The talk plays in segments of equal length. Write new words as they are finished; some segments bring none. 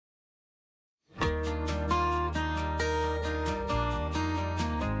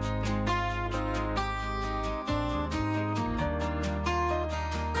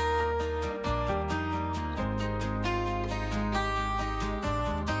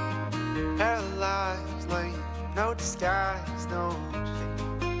no disguise, no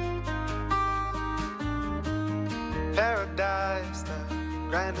shame. Paradise, the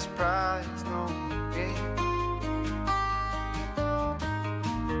grandest prize, no game.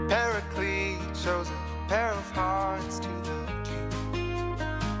 Paraclete shows a pair of hearts to the king.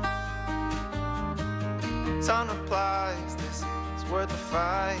 Sun replies, this is worth the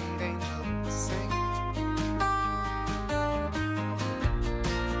fight, angels sing.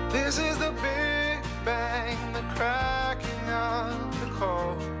 This is the Big Bang, the cracking of the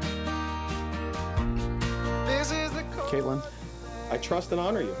code. This is the code. Caitlin, I trust and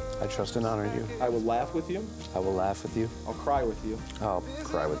honor you. I trust and honor you. I will laugh with you. I will laugh with you. I'll cry with you. I'll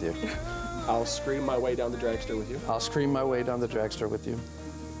cry with you. I'll scream my way down the dragster with you. I'll scream my way down the dragster with you.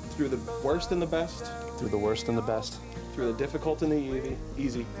 Through the worst and the best. Through the worst and the best. Through the difficult and the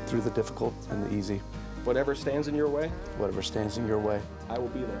easy. Through the difficult and the easy. Whatever stands in your way. Whatever stands in your way. I will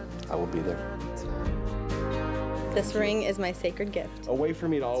be there. I will be there. This ring is my sacred gift. A way for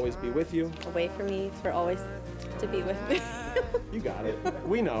me to always be with you. A way for me for always to be with me. You got it.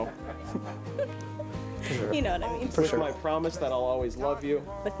 We know. You know what I mean. With my promise that I'll always love you.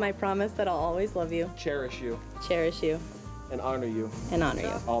 With my promise that I'll always love you. Cherish you. Cherish you. And honor you. And honor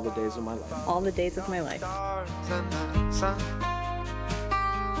you. All the days of my life. All the days of my life. Stars and the sun.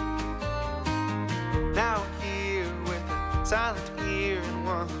 Now here with a silent ear and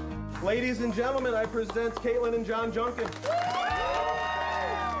one. Ladies and gentlemen, I present Caitlin and John Junkin.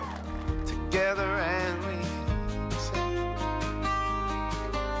 Together and we sing.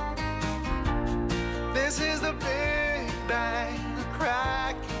 This is the Big Bang, the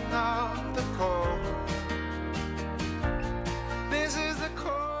cracking of the code. This is the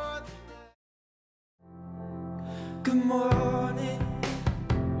chord. Good morning.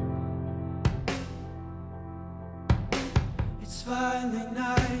 It's finally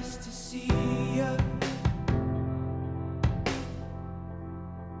nice to see you.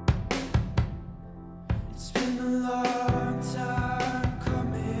 It's been a long time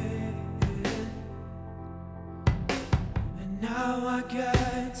coming, and now I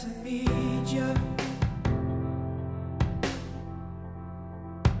get to meet you.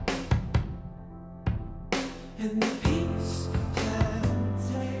 In the peace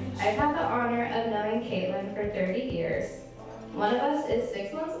plantation. I've had the honor of knowing Caitlin for 30 years. One of us is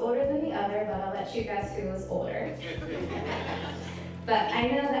 6 months older than the other, but I'll let you guess who was older. But I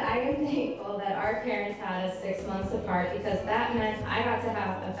know that I am thankful that our parents had us 6 months apart, because that meant I got to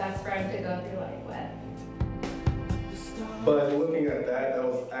have a best friend to go through life with. But looking at that, that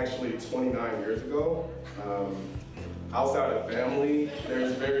was actually 29 years ago. Outside of family,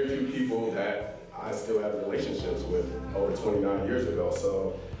 there's very few people that I still have relationships with over 29 years ago.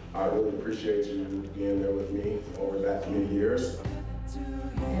 So I really appreciate you being there with me over that many years.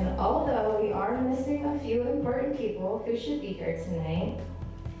 And although we are missing a few important people who should be here tonight,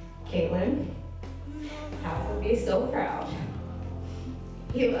 Caitlin, I would be so proud.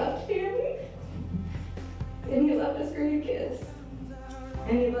 You loved family, and you loved us grandkids,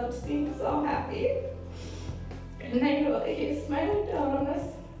 and you loved seeing us all happy. And I know that he's smiling down on us,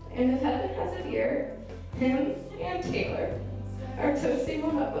 and if heaven has an ear, him and Taylor are toasting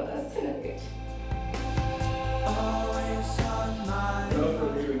one up with us tonight. Enough for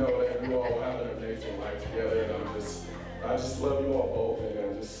me to know that you all have an amazing life together, and I just love you all both, and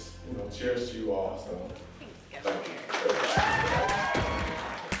I just, cherish you all. So, thank you.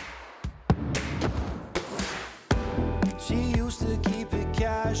 She used to keep it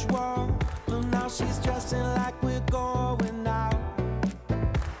casual, but now she's dressing like we're going out.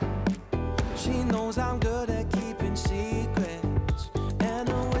 She knows I'm good at keeping secrets, and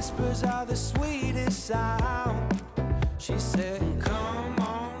her whispers are the sweetest sound. She said,